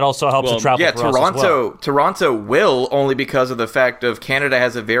that also helps the travel for us as well. Toronto will, only because of the fact of Canada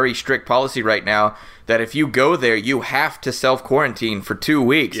has a very strict policy right now that if you go there, you have to self-quarantine for 2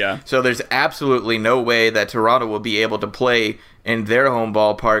 weeks. Yeah. So there's absolutely no way that Toronto will be able to play in their home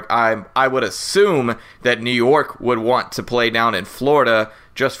ballpark. I would assume that New York would want to play down in Florida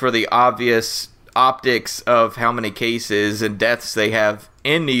just for the obvious optics of how many cases and deaths they have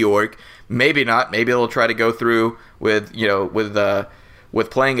in New York. Maybe not. Maybe they'll try to go through with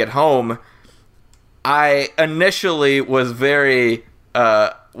playing at home. I initially was very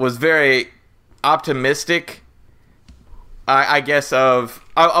optimistic. I guess I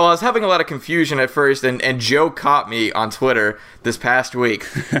was having a lot of confusion at first, and Joe caught me on Twitter this past week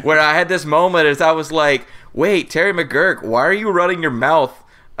where I had this moment as I was like, wait, Terry McGurk, why are you running your mouth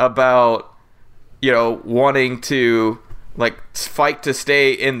about, wanting to fight to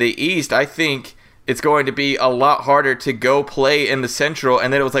stay in the East? I think it's going to be a lot harder to go play in the Central.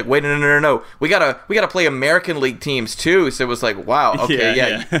 And then it was like, wait, no. We gotta play American League teams too. So it was like, wow, okay,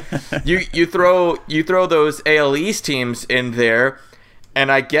 yeah. you throw those AL East teams in there,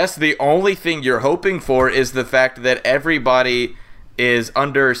 and I guess the only thing you're hoping for is the fact that everybody is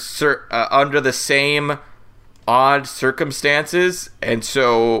under the same odd circumstances, and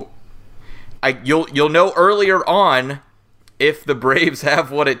so you'll know earlier on if the Braves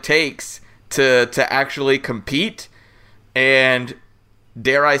have what it takes to actually compete, and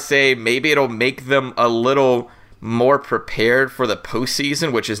dare I say, maybe it'll make them a little more prepared for the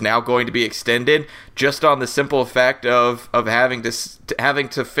postseason, which is now going to be extended, just on the simple fact of having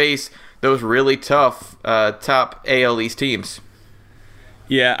to face those really tough top AL East teams.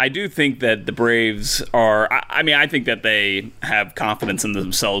 Yeah, I do think that the Braves are. I think that they have confidence in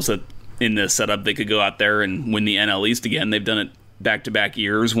themselves that in this setup they could go out there and win the NL East again. They've done it back-to-back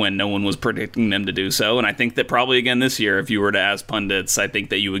years when no one was predicting them to do so. And I think that probably again this year, if you were to ask pundits, I think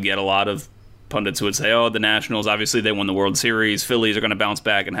that you would get a lot of pundits who would say, oh, the Nationals, obviously they won the World Series. Phillies are going to bounce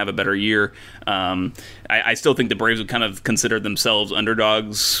back and have a better year. I still think the Braves would kind of consider themselves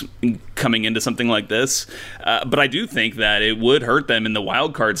underdogs coming into something like this. But I do think that it would hurt them in the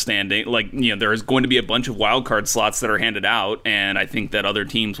wild card standing. There's going to be a bunch of wild card slots that are handed out, and I think that other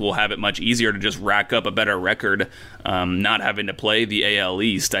teams will have it much easier to just rack up a better record, not having to play the AL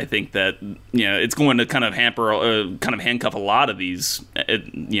East. I think that it's going to kind of handcuff a lot of these,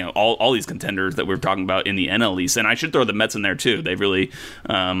 all these contenders that we're talking about in the NL East. And I should throw the Mets in there too. They've really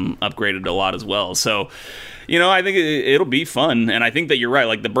upgraded a lot as well. So, I think it'll be fun. And I think that you're right.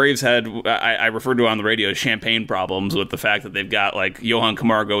 Like the Braves had, I referred to it on the radio, champagne problems with the fact that they've got Johan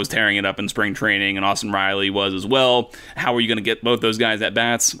Camargo was tearing it up in spring training and Austin Riley was as well. How are you going to get both those guys at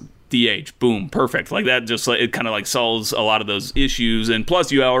bats? DH, boom, perfect. That just it kind of solves a lot of those issues. And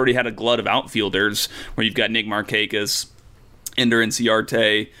plus you already had a glut of outfielders where you've got Nick Markakis, Ender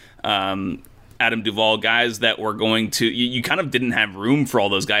Inciarte, Adam Duvall, guys that were going to, you kind of didn't have room for all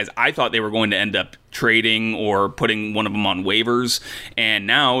those guys. I thought they were going to end up trading or putting one of them on waivers. And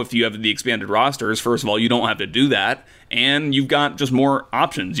now if you have the expanded rosters, first of all, you don't have to do that. And you've got just more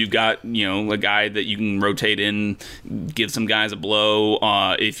options. You've got, a guy that you can rotate in, give some guys a blow.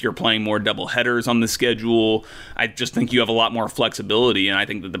 If you're playing more double headers on the schedule, I just think you have a lot more flexibility. And I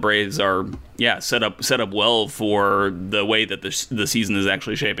think that the Braves are, set up well for the way that the season is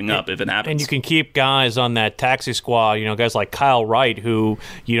actually shaping up if it happens. And you can keep guys on that taxi squad, guys like Kyle Wright, who,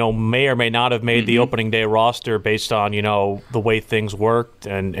 may or may not have made the opening day roster based on, the way things worked.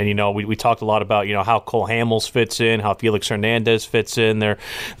 And we talked a lot about, how Cole Hamels fits in, how Felix Hernandez fits in. There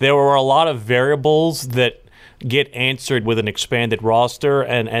were a lot of variables that get answered with an expanded roster,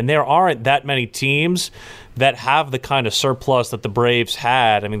 and there aren't that many teams that have the kind of surplus that the Braves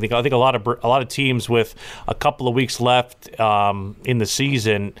had. I think a lot of teams with a couple of weeks left in the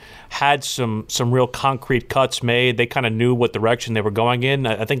season had some real concrete cuts made. They kind of knew what direction they were going in.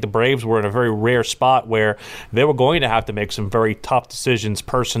 I think the Braves were in a very rare spot where they were going to have to make some very tough decisions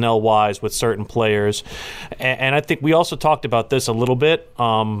personnel-wise with certain players. And I think we also talked about this a little bit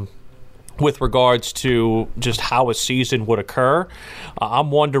with regards to just how a season would occur.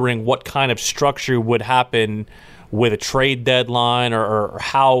 I'm wondering what kind of structure would happen with a trade deadline or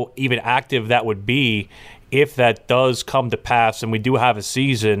how even active that would be if that does come to pass and we do have a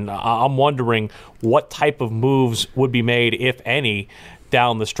season. I'm wondering what type of moves would be made, if any,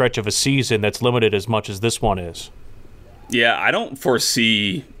 down the stretch of a season that's limited as much as this one is. Yeah, I don't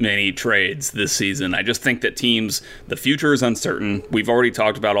foresee many trades this season. I just think that teams, the future is uncertain. We've already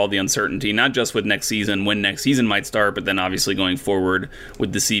talked about all the uncertainty, not just with next season, when next season might start, but then obviously going forward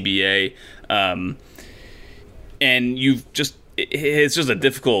with the CBA. And it's just a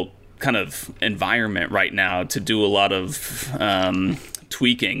difficult kind of environment right now to do a lot of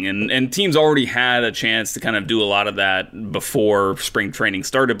tweaking, and teams already had a chance to kind of do a lot of that before spring training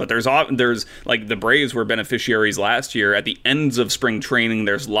started. But there's like the Braves were beneficiaries last year. At the ends of spring training,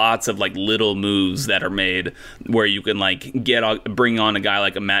 there's lots of like little moves that are made where you can like bring on a guy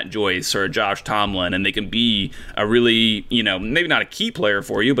like a Matt Joyce or a Josh Tomlin, and they can be a really, maybe not a key player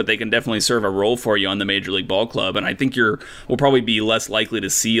for you, but they can definitely serve a role for you on the Major League Ball Club. And I think we'll probably be less likely to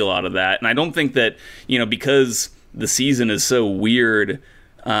see a lot of that. And I don't think that, because the season is so weird,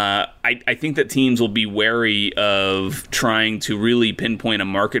 I think that teams will be wary of trying to really pinpoint a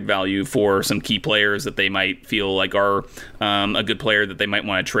market value for some key players that they might feel like are a good player that they might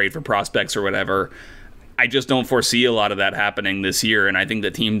want to trade for prospects or whatever. I just don't foresee a lot of that happening this year, and I think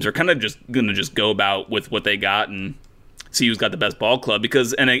that teams are kind of just going to just go about with what they got and see who's got the best ball club.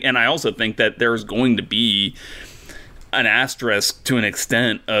 Because, and I also think that there's going to be an asterisk to an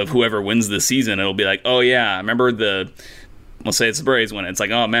extent of whoever wins this season. It'll be like, oh yeah, remember let's say it's the Braves win it. It's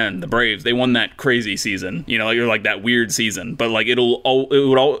like, oh man, the Braves, they won that crazy season, like that weird season. But like it will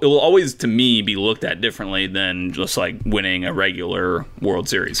always to me be looked at differently than just like winning a regular World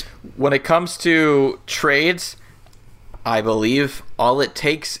Series. When it comes to trades, I believe all it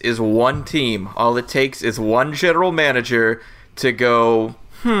takes is one team. All it takes is one general manager to go,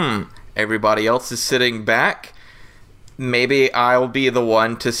 everybody else is sitting back. Maybe I'll be the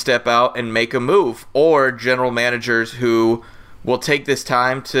one to step out and make a move. Or general managers who will take this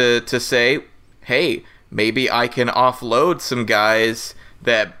time to say, hey, maybe I can offload some guys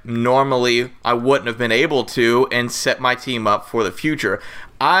that normally I wouldn't have been able to and set my team up for the future.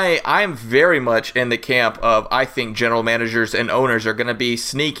 I'm very much in the camp of I think general managers and owners are going to be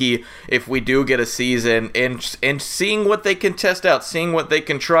sneaky if we do get a season and seeing what they can test out, seeing what they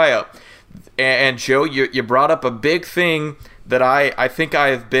can try out. And Joe, you brought up a big thing that I think I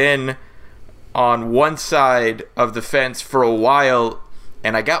have been on one side of the fence for a while,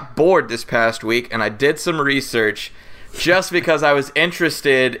 and I got bored this past week, and I did some research just because I was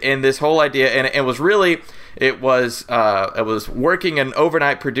interested in this whole idea, and it was working an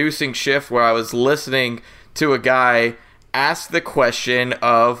overnight producing shift where I was listening to a guy ask the question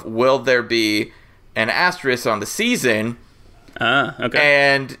of, will there be an asterisk on the season? Okay.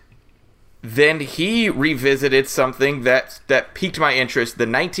 And then he revisited something that piqued my interest. The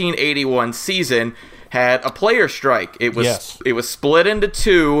 1981 season had a player strike. It was split into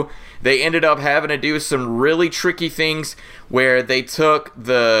two. They ended up having to do some really tricky things where they took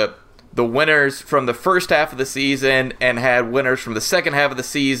the winners from the first half of the season and had winners from the second half of the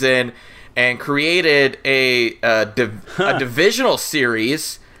season and created a divisional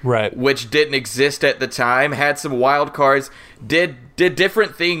series, right, which didn't exist at the time, had some wild cards, did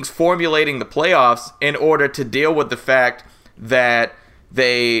different things formulating the playoffs in order to deal with the fact that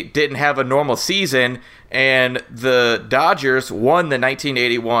they didn't have a normal season, and the Dodgers won the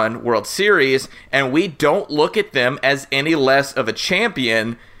 1981 World Series, and we don't look at them as any less of a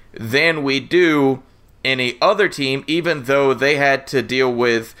champion than we do any other team, even though they had to deal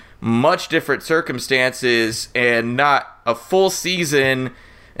with much different circumstances and not a full season,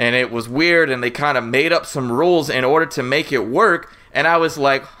 and it was weird, and they kind of made up some rules in order to make it work. And I was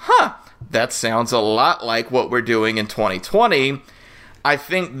like, that sounds a lot like what we're doing in 2020. I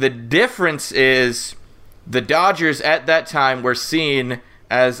think the difference is the Dodgers at that time were seen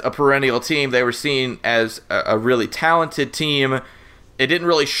as a perennial team. They were seen as a really talented team. It didn't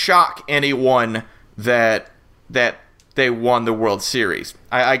really shock anyone that they won the World Series.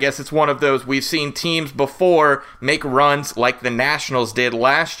 I guess it's one of those, we've seen teams before make runs like the Nationals did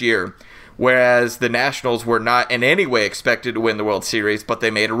last year, whereas the Nationals were not in any way expected to win the World Series, but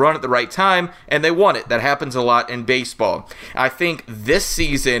they made a run at the right time, and they won it. That happens a lot in baseball. I think this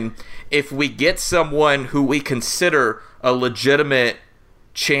season, if we get someone who we consider a legitimate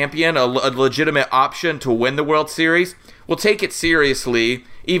champion, a legitimate option to win the World Series, we'll take it seriously,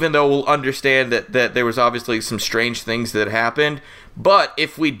 even though we'll understand that there was obviously some strange things that happened. But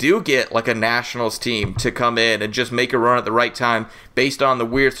if we do get like a Nationals team to come in and just make a run at the right time based on the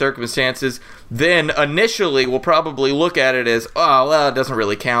weird circumstances, then initially we'll probably look at it as, oh, well, it doesn't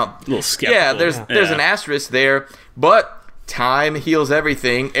really count. A little skeptical. Yeah, there's an asterisk there, but time heals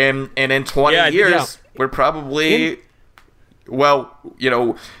everything, and in 20 years, we're probably...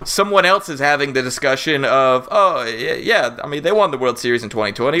 someone else is having the discussion of, they won the World Series in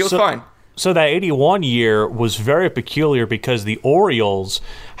 2020. It was fine. So that 81 year was very peculiar because the Orioles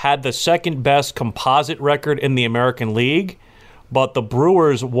had the second best composite record in the American League, but the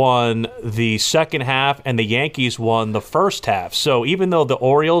Brewers won the second half and the Yankees won the first half. So even though the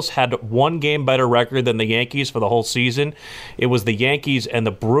Orioles had one game better record than the Yankees for the whole season, it was the Yankees and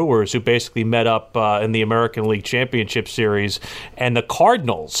the Brewers who basically met up in the American League Championship Series. And the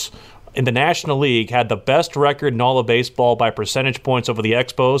Cardinals in the National League had the best record in all of baseball by percentage points over the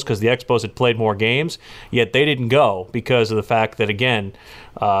Expos because the Expos had played more games, yet they didn't go because of the fact that, again,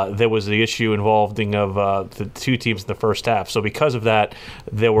 there was the issue involving of the two teams in the first half. So because of that,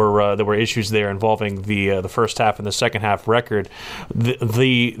 there were issues there involving the first half and the second half record.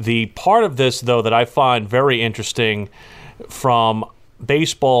 The part of this, though, that I find very interesting from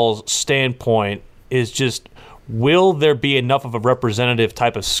baseball's standpoint is just, will there be enough of a representative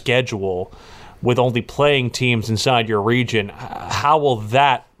type of schedule with only playing teams inside your region? How will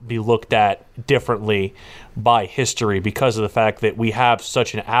that be looked at differently by history because of the fact that we have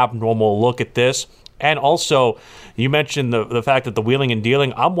such an abnormal look at this? And also, you mentioned the fact that the wheeling and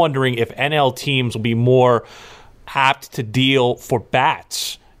dealing. I'm wondering if NL teams will be more apt to deal for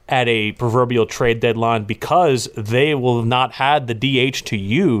bats at a proverbial trade deadline because they will have not had the DH to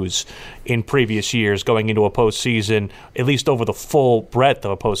use in previous years going into a postseason, at least over the full breadth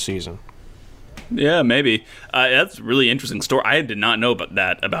of a postseason. Yeah, maybe. That's a really interesting story. I did not know about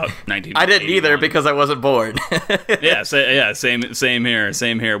that about 1981. I didn't either because I wasn't born.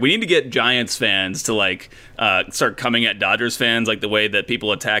 Same here. We need to get Giants fans to start coming at Dodgers fans like the way that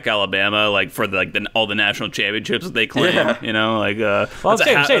people attack Alabama for all the national championships that they claim. Yeah. That's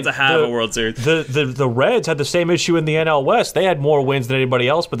a half a World Series. The Reds had the same issue in the NL West. They had more wins than anybody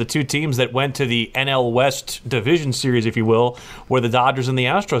else, but the two teams that went to the NL West division series, if you will, were the Dodgers and the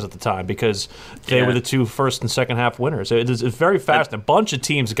Astros at the time because they were the two first and second half winners. It's very fast. A bunch of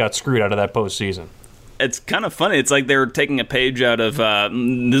teams got screwed out of that postseason. It's kind of funny. It's like they're taking a page out of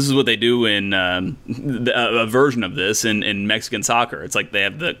this is what they do in a version of this in Mexican soccer. It's like they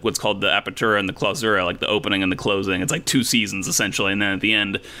have what's called the apertura and the clausura, like the opening and the closing. It's like two seasons essentially, and then at the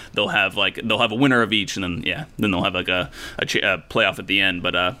end they'll have a winner of each, and then they'll have a playoff at the end.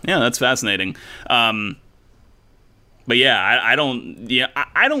 But that's fascinating. But I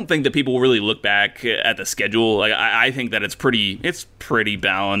don't think that people really look back at the schedule. I think that it's pretty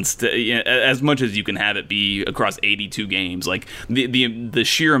balanced, as much as you can have it be across 82 games. Like the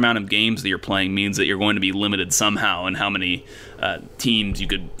sheer amount of games that you're playing means that you're going to be limited somehow in how many teams you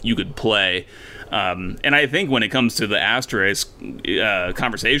could play. And I think when it comes to the asterisk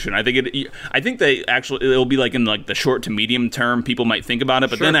conversation, I think they actually it'll be in the short to medium term. People might think about it,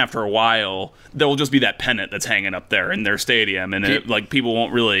 but then after a while, there will just be that pennant that's hanging up there in their stame, and people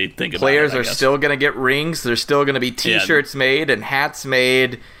won't really think about it. Players are still going to get rings. There's still going to be T-shirts made and hats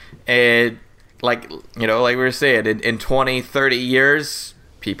made, and like we were saying, in 20, 30 years,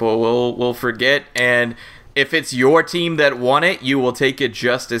 people will forget. And if it's your team that won it, you will take it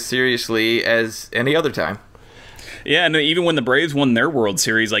just as seriously as any other time. Yeah, and even when the Braves won their World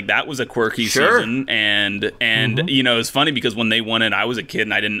Series, that was a quirky season, and it's funny because when they won it, I was a kid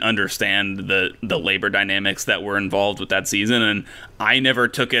and I didn't understand the labor dynamics that were involved with that season, and I never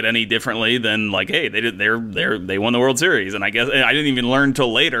took it any differently than hey, they won the World Series, and I guess I didn't even learn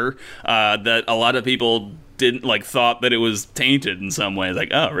till later that a lot of people didn't thought that it was tainted in some ways.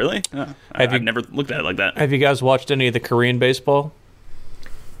 Oh, really? Oh, I've never looked at it like that. Have you guys watched any of the Korean baseball?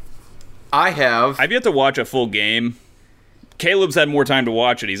 I have. I've yet to watch a full game. Caleb's had more time to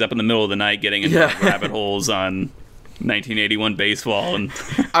watch it. He's up in the middle of the night getting into rabbit holes on 1981 baseball, and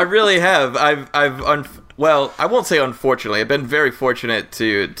I really have. Well, I won't say unfortunately. I've been very fortunate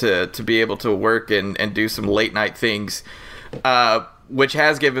to be able to work and do some late night things, which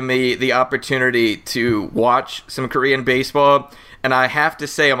has given me the opportunity to watch some Korean baseball. And I have to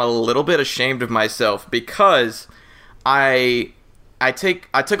say I'm a little bit ashamed of myself because I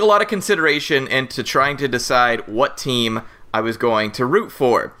took a lot of consideration into trying to decide what team I was going to root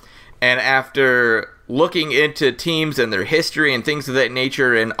for. And after looking into teams and their history and things of that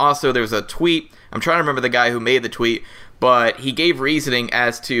nature, and also there was a tweet, I'm trying to remember the guy who made the tweet, but he gave reasoning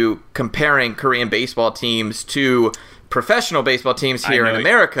as to comparing Korean baseball teams to professional baseball teams here in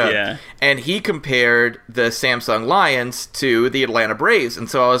America. Yeah. And he compared the Samsung Lions to the Atlanta Braves. And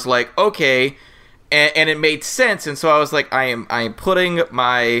so I was like, okay, and it made sense. And so I was like, I am putting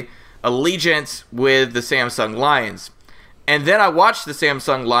my allegiance with the Samsung Lions. And then I watched the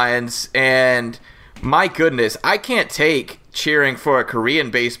Samsung Lions, and my goodness, I can't take cheering for a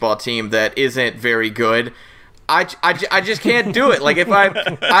Korean baseball team that isn't very good. I just can't do it.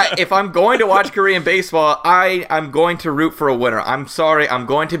 If I'm going to watch Korean baseball, I'm going to root for a winner. I'm sorry, I'm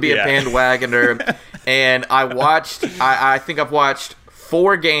going to be a bandwagoner. And I think I've watched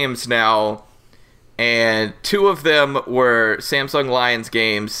 4 games now, and 2 of them were Samsung Lions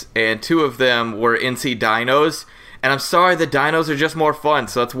games, and 2 of them were NC Dinos. And I'm sorry, the Dinos are just more fun,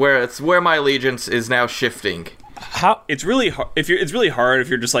 so it's where my allegiance is now shifting. It's really hard it's really hard if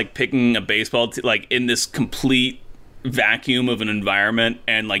you're just like picking a baseball like in this complete vacuum of an environment,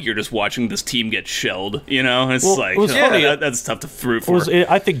 and like you're just watching this team get shelled, you know. It's like, it was funny. That's tough to root for.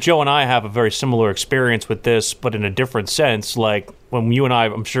 I think Joe and I have a very similar experience with this, but in a different sense. Like when you and I,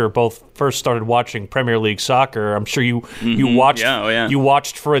 I'm sure, both first started watching Premier League soccer, I'm sure you watched you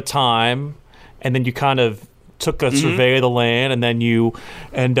watched for a time, and then you kind of took a survey of the land, and then you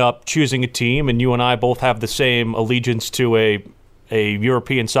end up choosing a team, and you and I both have the same allegiance to a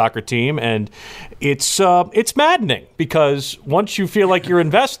European soccer team, and it's maddening because once you feel like you're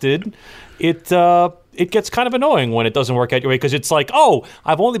invested, it gets kind of annoying when it doesn't work out your way, because it's like, oh,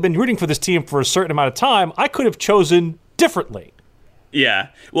 I've only been rooting for this team for a certain amount of time. I could have chosen differently. Yeah.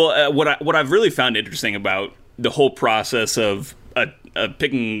 Well, what I've really found interesting about the whole process of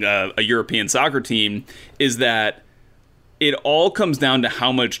picking a European soccer team is that it all comes down to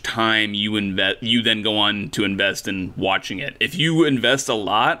how much time you then go on to invest in watching it. If you invest a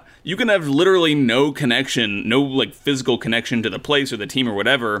lot, you can have literally no connection, no like physical connection to the place or the team or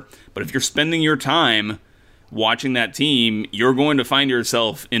whatever. But if you're spending your time watching that team, you're going to find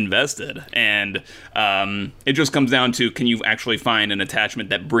yourself invested. And it just comes down to, can you actually find an attachment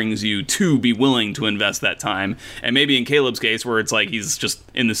that brings you to be willing to invest that time? And maybe in Caleb's case, where it's like he's just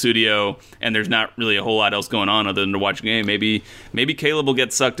in the studio and there's not really a whole lot else going on other than to watch a game, maybe Caleb will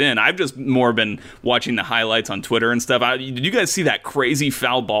get sucked in. I've just more been watching the highlights on Twitter and stuff. Did you guys see that crazy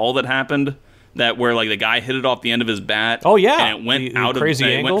foul ball that happened? That where like the guy hit it off the end of his bat. Oh yeah, and it went crazy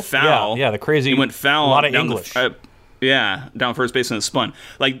angle. It went foul. Yeah, the crazy. It went foul. A lot of down English. Down first base and it spun.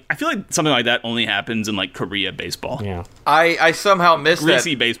 Like I feel like something like that only happens in like Korea baseball. Yeah, I somehow missed that.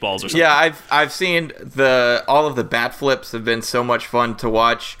 Greasy baseballs or something. Yeah, I've seen all of the bat flips have been so much fun to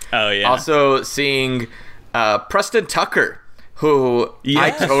watch. Oh yeah. Also seeing Preston Tucker, who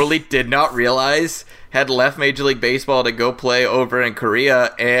I totally did not realize had left Major League Baseball to go play over in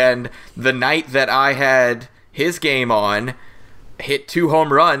Korea, and the night that I had his game on, hit 2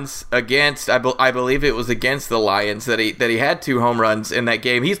 home runs against, I believe it was against the Lions that he had 2 home runs in that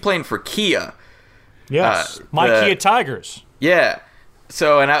game. He's playing for Kia. Yes, Kia Tigers. Yeah.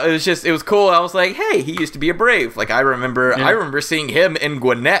 So, and it was cool. I was like, hey, he used to be a Brave. Like, I remember seeing him in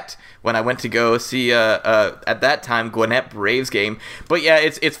Gwinnett when I went to go see at that time Gwinnett Braves game. But yeah,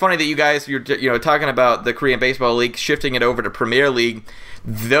 it's funny that you guys you're talking about the Korean Baseball League, shifting it over to Premier League.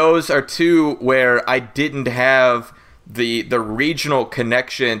 Those are 2 where I didn't have the regional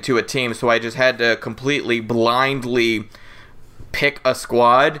connection to a team, so I just had to completely blindly pick a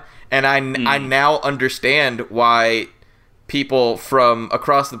squad. And I now understand why people from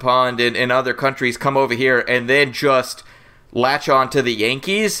across the pond in other countries come over here and then just latch on to the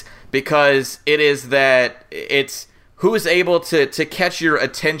Yankees, because it's who's able to catch your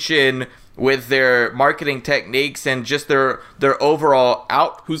attention with their marketing techniques and just their overall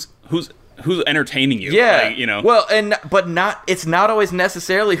who's entertaining you. Yeah, like, you know. Well, it's not always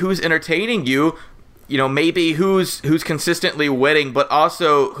necessarily who's entertaining you. You know, maybe who's consistently winning, but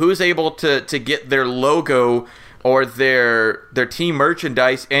also who's able to get their logo or their team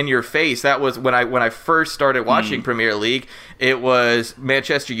merchandise in your face. That was when I first started watching Premier League. It was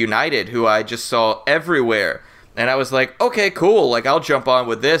Manchester United, who I just saw everywhere, and I was like, okay, cool, like I'll jump on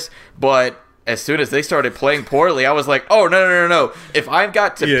with this. But as soon as they started playing poorly, I was like, oh no. If I've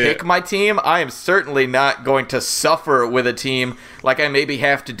got to pick my team, I am certainly not going to suffer with a team like I maybe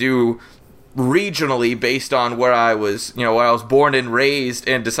have to do regionally based on where I was born and raised,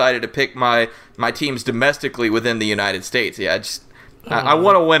 and decided to pick my teams domestically within the United States. Yeah, I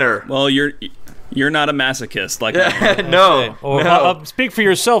want a winner. Well, you're not a masochist like No. Speak for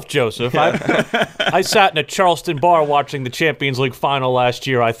yourself, Joseph. I sat in a Charleston bar watching the Champions League final last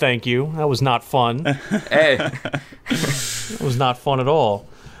year. I thank you. That was not fun. Hey, it was not fun at all.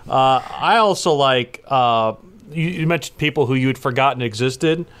 I also like you mentioned people who you'd forgotten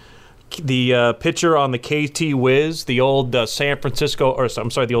existed. The pitcher on the KT Wiz, the old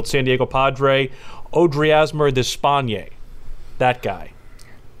the old San Diego Padre, Odriasmer Despaigne. That guy.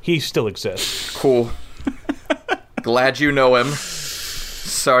 He still exists. Cool. Glad you know him.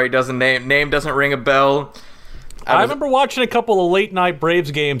 Sorry, name doesn't ring a bell. I remember watching a couple of late night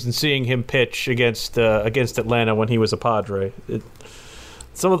Braves games and seeing him pitch against Atlanta when he was a Padre.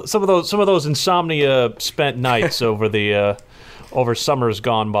 Some of those insomnia spent nights over the over summers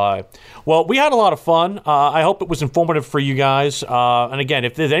gone by. Well, we had a lot of fun. I hope it was informative for you guys. And again,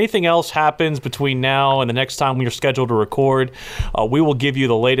 if there's anything else happens between now and the next time we are scheduled to record, we will give you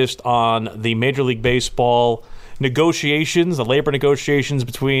the latest on the Major League Baseball negotiations, the labor negotiations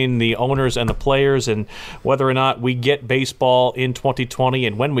between the owners and the players, and whether or not we get baseball in 2020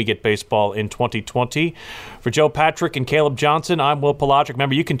 and when we get baseball in 2020. For Joe Patrick and Caleb Johnson, I'm Will Pelagic.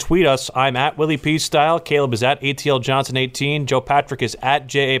 Remember, you can tweet us. I'm at Willie P. Style. Caleb is at ATL Johnson 18. Joe Patrick is at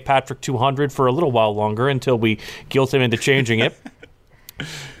JA Patrick 200 for a little while longer until we guilt him into changing it.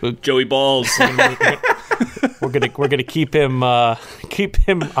 Joey Balls. We're gonna keep him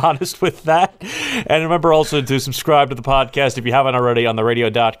honest with that. And remember also to subscribe to the podcast if you haven't already on the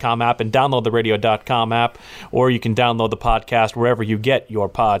radio.com app, and download the radio.com app, or you can download the podcast wherever you get your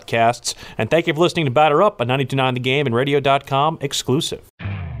podcasts. And thank you for listening to Batter Up, a 92.9 The Game and radio.com exclusive.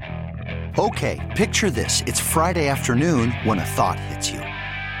 Okay, picture this. It's Friday afternoon when a thought hits you.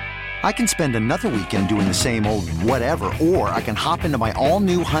 I can spend another weekend doing the same old whatever, or I can hop into my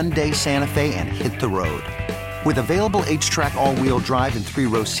all-new Hyundai Santa Fe and hit the road. With available H-Track all-wheel drive and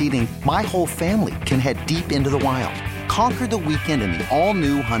 3-row seating, my whole family can head deep into the wild. Conquer the weekend in the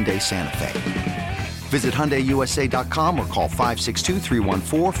all-new Hyundai Santa Fe. Visit HyundaiUSA.com or call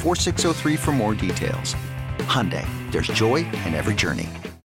 562-314-4603 for more details. Hyundai, there's joy in every journey.